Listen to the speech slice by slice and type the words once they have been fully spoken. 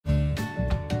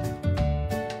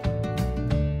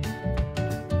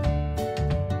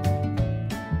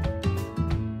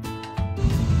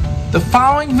The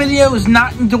following video is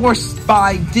not endorsed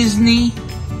by Disney,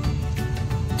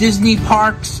 Disney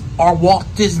Parks, or Walt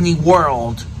Disney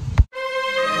World.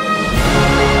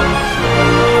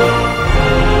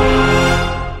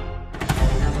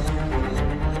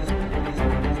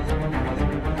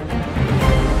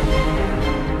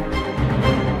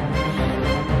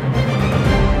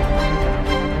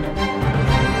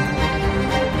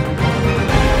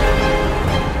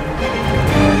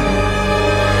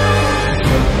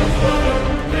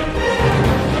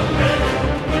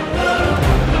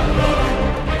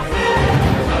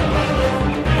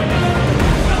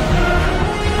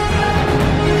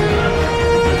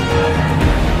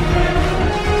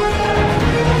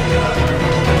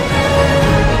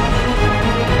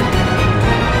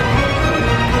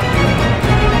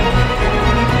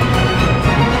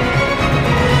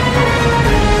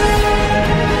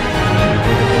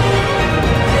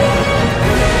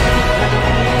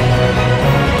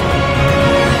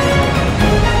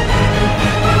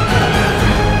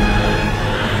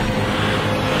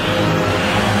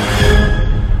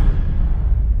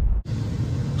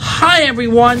 Hi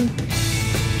everyone,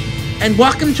 and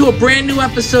welcome to a brand new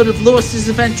episode of Lewis's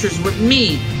Adventures with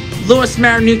me, Louis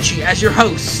Marinucci, as your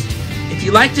host. If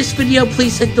you like this video,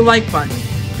 please hit the like button.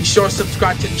 Be sure to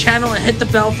subscribe to the channel and hit the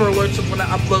bell for alerts of when I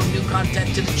upload new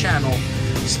content to the channel,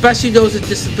 especially those with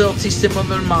disabilities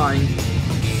similar to mine.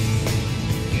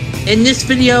 In this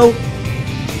video,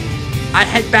 I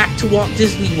head back to Walt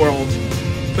Disney World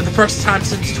for the first time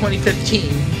since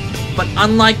 2015, but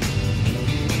unlike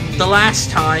the last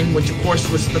time, which of course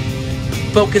was the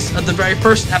focus of the very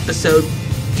first episode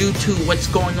due to what's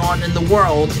going on in the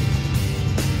world,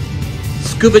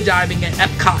 scuba diving at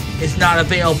Epcot is not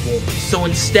available. So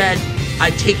instead, I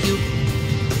take you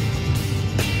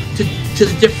to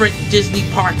the different Disney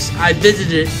parks I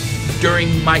visited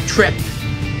during my trip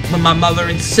with my mother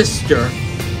and sister.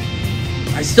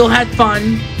 I still had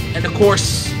fun, and of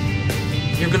course,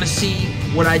 you're going to see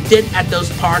what I did at those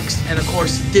parks, and of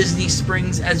course Disney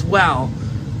Springs as well.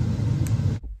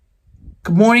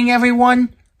 Good morning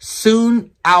everyone.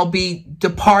 Soon I'll be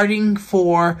departing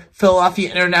for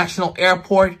Philadelphia International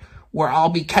Airport, where I'll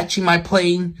be catching my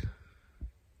plane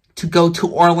to go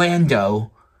to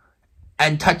Orlando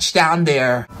and touch down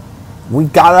there. We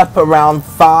got up around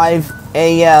 5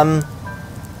 a.m.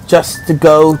 just to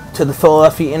go to the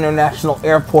Philadelphia International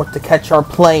Airport to catch our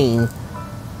plane.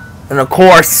 And of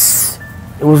course,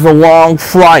 it was a long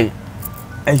flight.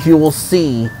 As you will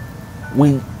see,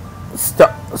 we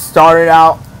started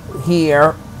out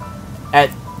here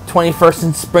at 21st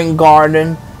and Spring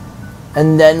Garden,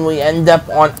 and then we end up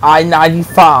on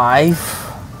I-95,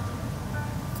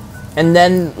 and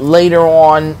then later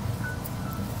on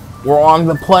we're on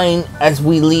the plane as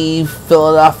we leave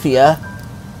Philadelphia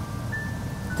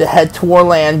to head to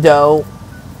Orlando.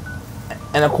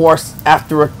 And of course,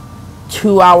 after a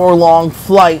 2-hour-long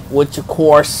flight, which of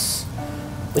course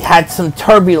we had some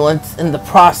turbulence in the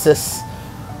process,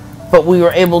 but we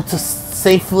were able to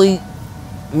safely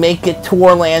make it to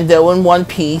Orlando in one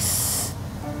piece,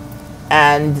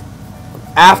 and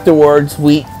afterwards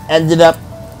we ended up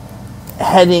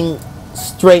heading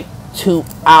straight to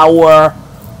our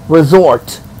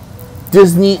resort,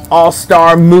 Disney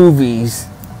All-Star Movies,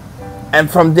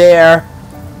 and from there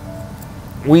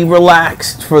we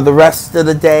relaxed for the rest of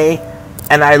the day.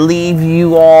 And I leave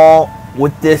you all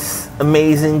with this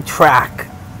amazing track.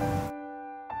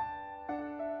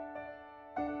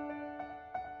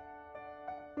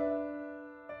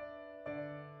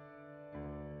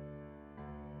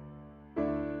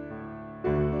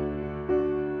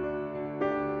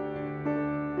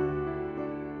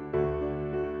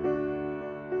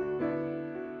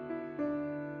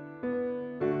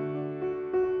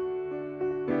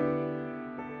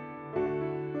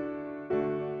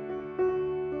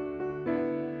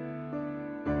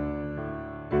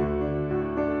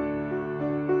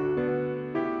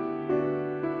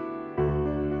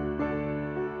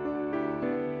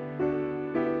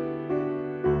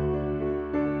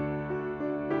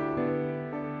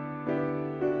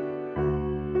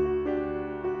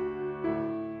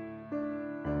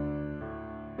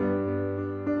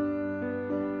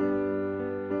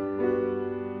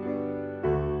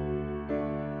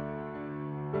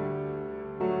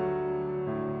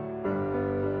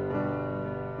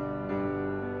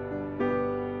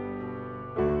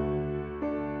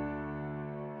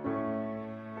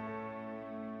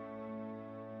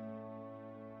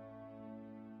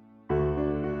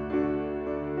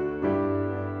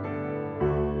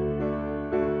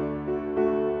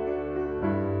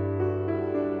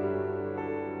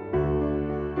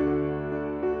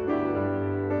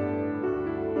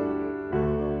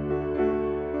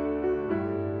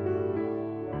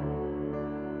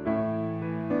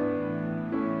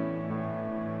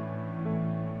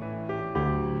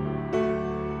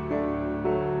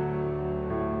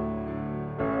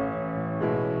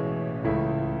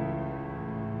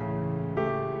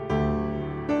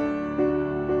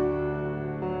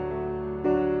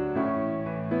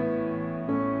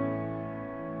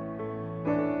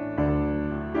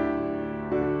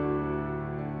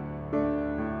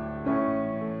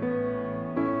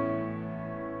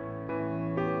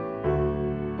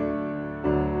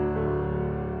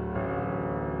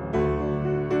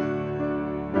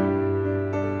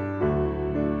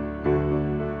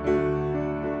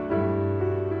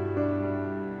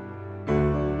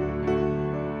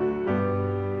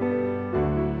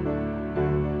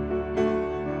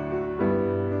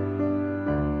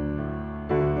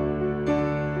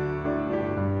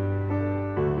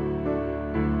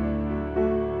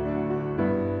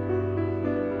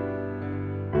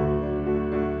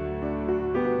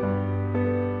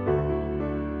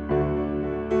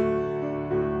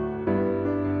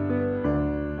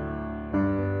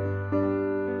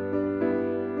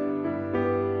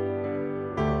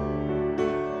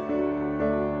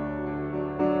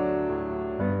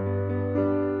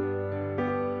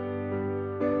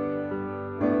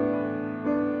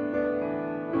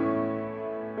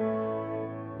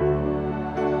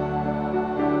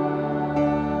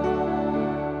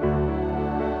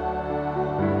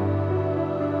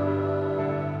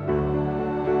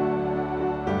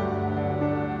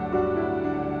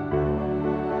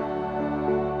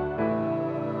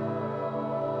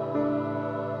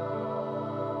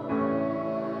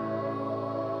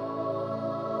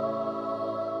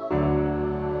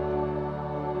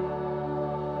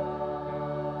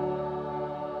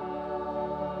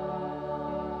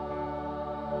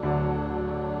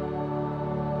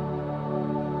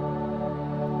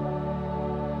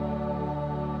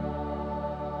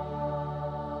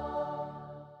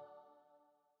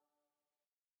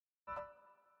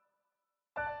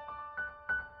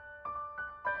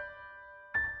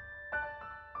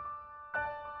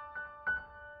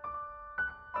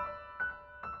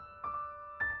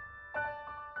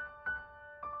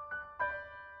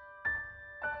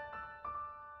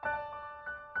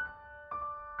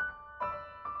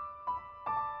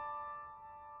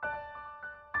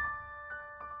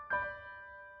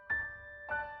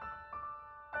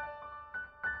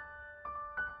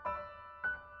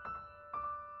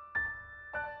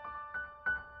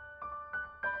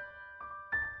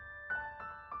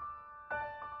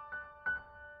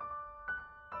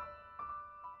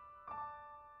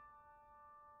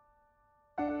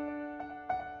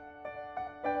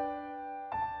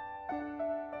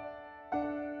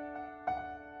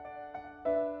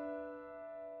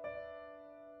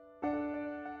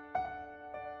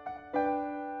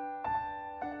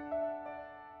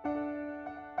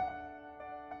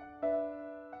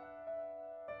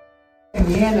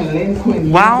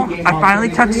 Well, I finally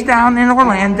touched down in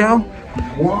Orlando.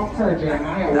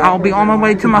 I'll be on my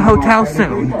way to my hotel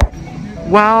soon.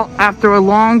 Well, after a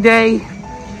long day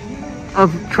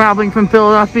of traveling from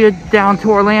Philadelphia down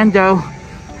to Orlando,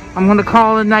 I'm going to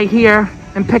call it a night here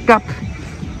and pick up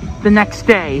the next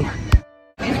day.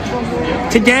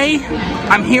 Today,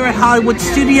 I'm here at Hollywood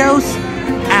Studios,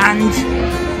 and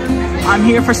I'm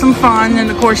here for some fun. And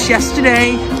of course,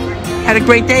 yesterday, had a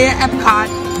great day at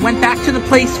Epcot. Went back to the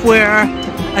place where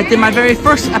I did my very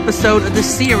first episode of this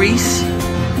series,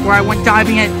 where I went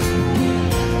diving at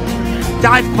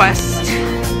Divequest.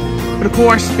 But of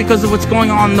course, because of what's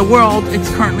going on in the world, it's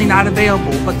currently not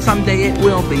available, but someday it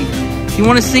will be. If you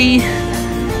want to see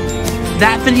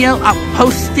that video, I'll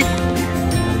post it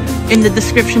in the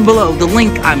description below. The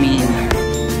link, I mean.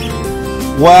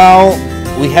 Well,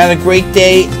 we had a great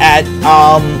day at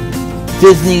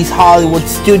Disney's Hollywood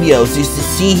Studios. You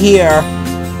see here,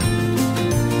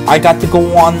 I got to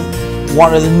go on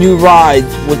one of the new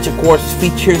rides, which of course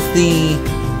features the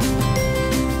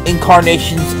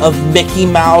incarnations of Mickey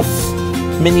Mouse,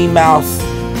 Minnie Mouse,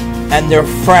 and their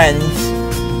friends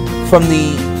from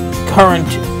the current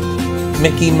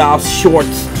Mickey Mouse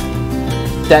shorts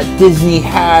that Disney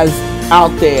has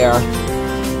out there.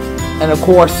 And of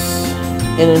course,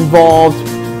 it involved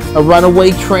a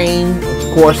runaway train, which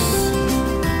of course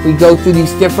we go through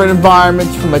these different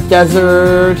environments, from a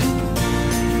desert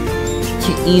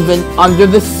to even under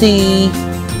the sea,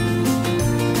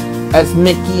 as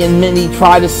Mickey and Minnie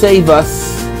try to save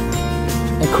us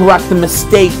and correct the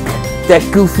mistake that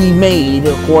Goofy made.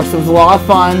 Of course, it was a lot of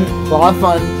fun.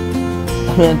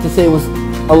 I meant to say it was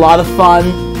a lot of fun,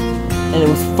 and it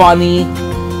was funny.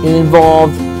 It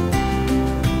involved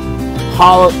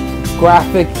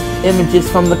holographic images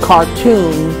from the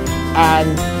cartoon,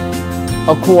 and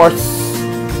of course,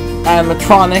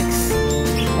 animatronics,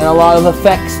 and a lot of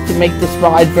effects to make this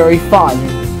ride very fun.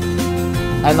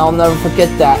 And I'll never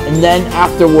forget that. And then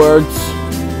afterwards,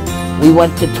 we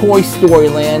went to Toy Story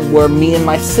Land, where me and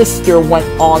my sister went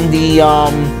on the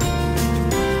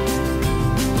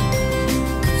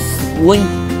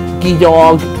Slinky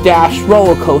Dog Dash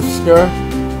roller coaster.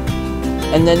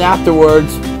 And then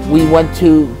afterwards, we went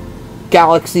to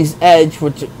Galaxy's Edge,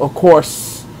 which of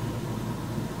course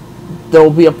there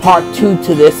will be a part 2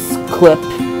 to this clip,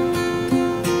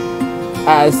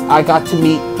 as I got to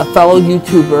meet a fellow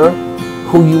YouTuber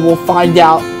who you will find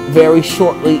out very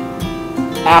shortly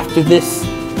after this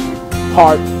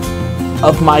part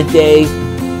of my day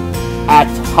at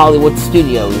Hollywood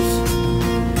Studios.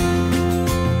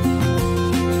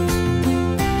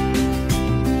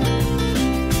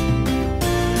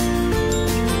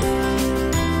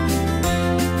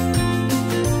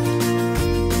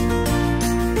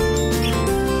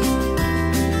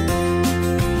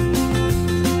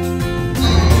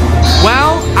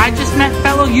 I just met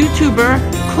fellow YouTuber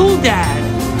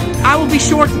KoolDad. I will be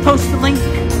sure to post the link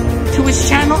to his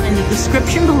channel in the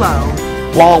description below.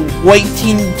 While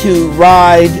waiting to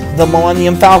ride the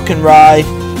Millennium Falcon ride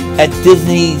at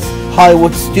Disney's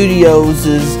Hollywood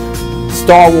Studios'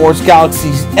 Star Wars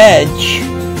Galaxy's Edge,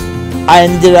 I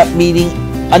ended up meeting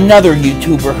another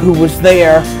YouTuber who was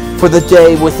there for the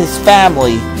day with his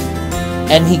family,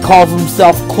 and he calls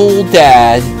himself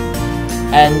KoolDad.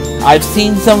 And I've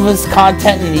seen some of his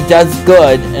content, and he does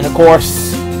good. And of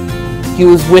course, he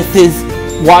was with his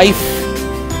wife,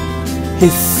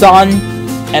 his son,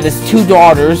 and his 2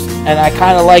 daughters. And I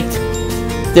kind of liked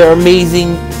their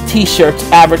amazing t-shirts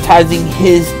advertising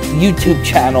his YouTube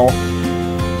channel.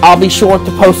 I'll be sure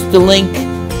to post the link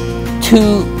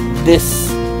to this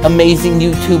amazing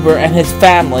YouTuber and his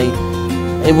family.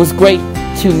 It was great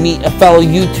to meet a fellow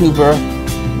YouTuber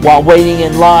while waiting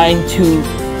in line to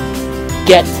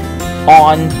get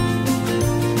on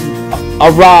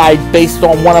a ride based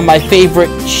on one of my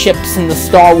favorite ships in the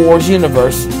Star Wars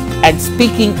universe. And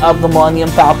speaking of the Millennium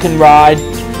Falcon ride,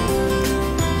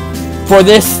 for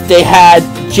this they had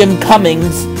Jim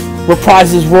Cummings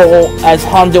reprise his role as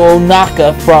Hondo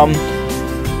Ohnaka from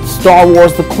Star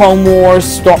Wars The Clone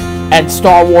Wars and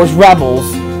Star Wars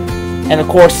Rebels. And of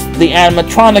course, the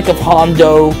animatronic of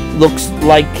Hondo looks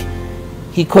like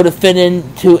he could have fit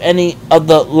into any of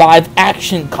the live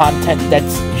action content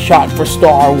that's shot for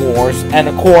Star Wars. And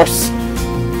of course,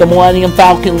 the Millennium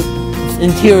Falcon's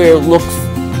interior looks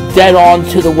dead on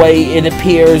to the way it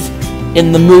appears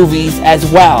in the movies as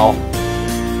well.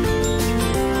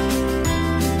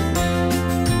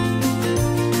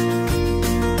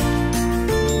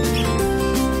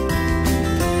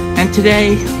 And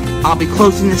today, I'll be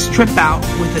closing this trip out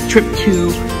with a trip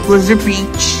to Blizzard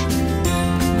Beach,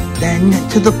 then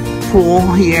to the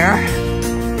pool here,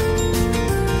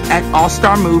 at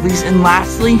All-Star Movies. And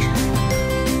lastly,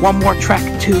 one more trek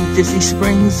to Disney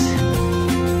Springs.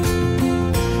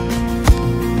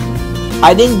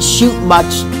 I didn't shoot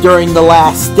much during the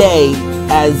last day,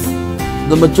 as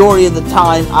the majority of the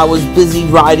time I was busy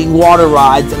riding water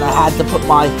rides and I had to put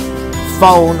my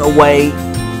phone away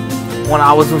when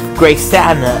I was with Grace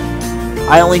Santa.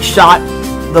 I only shot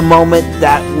the moment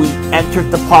that we entered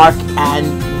the park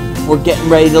and were getting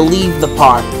ready to leave the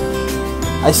park.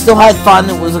 I still had fun.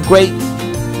 It was a great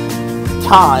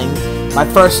time. My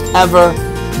first ever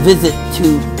visit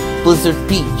to Blizzard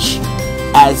Beach,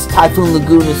 as Typhoon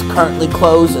Lagoon is currently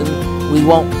closed and we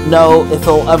won't know if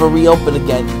it'll ever reopen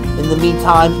again. In the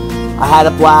meantime, I had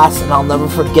a blast and I'll never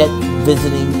forget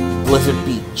visiting Blizzard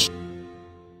Beach.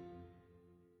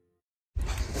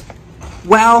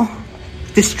 Well,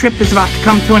 this trip is about to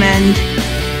come to an end.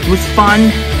 It was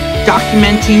fun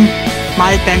documenting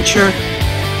my adventure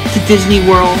to Disney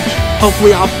World.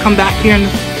 Hopefully I'll come back here in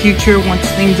the future once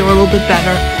things are a little bit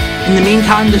better. In the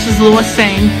meantime, this is Lewis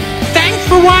saying, thanks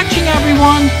for watching,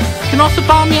 everyone. You can also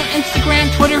follow me on Instagram,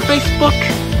 Twitter, Facebook,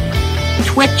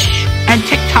 Twitch, and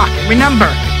TikTok. Remember,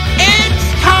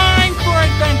 it's time for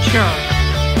adventure.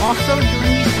 Also,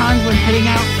 during these times when heading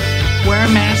out, wear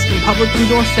a mask in public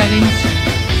indoor settings,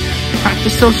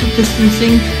 practice social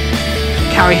distancing,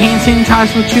 carry hand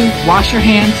sanitizer with you, wash your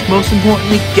hands, most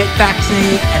importantly, get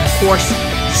vaccinated, and of course,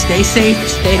 stay safe,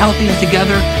 stay healthy, and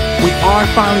together. We are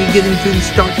finally getting through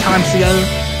these dark times together,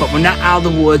 but we're not out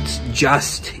of the woods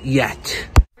just yet.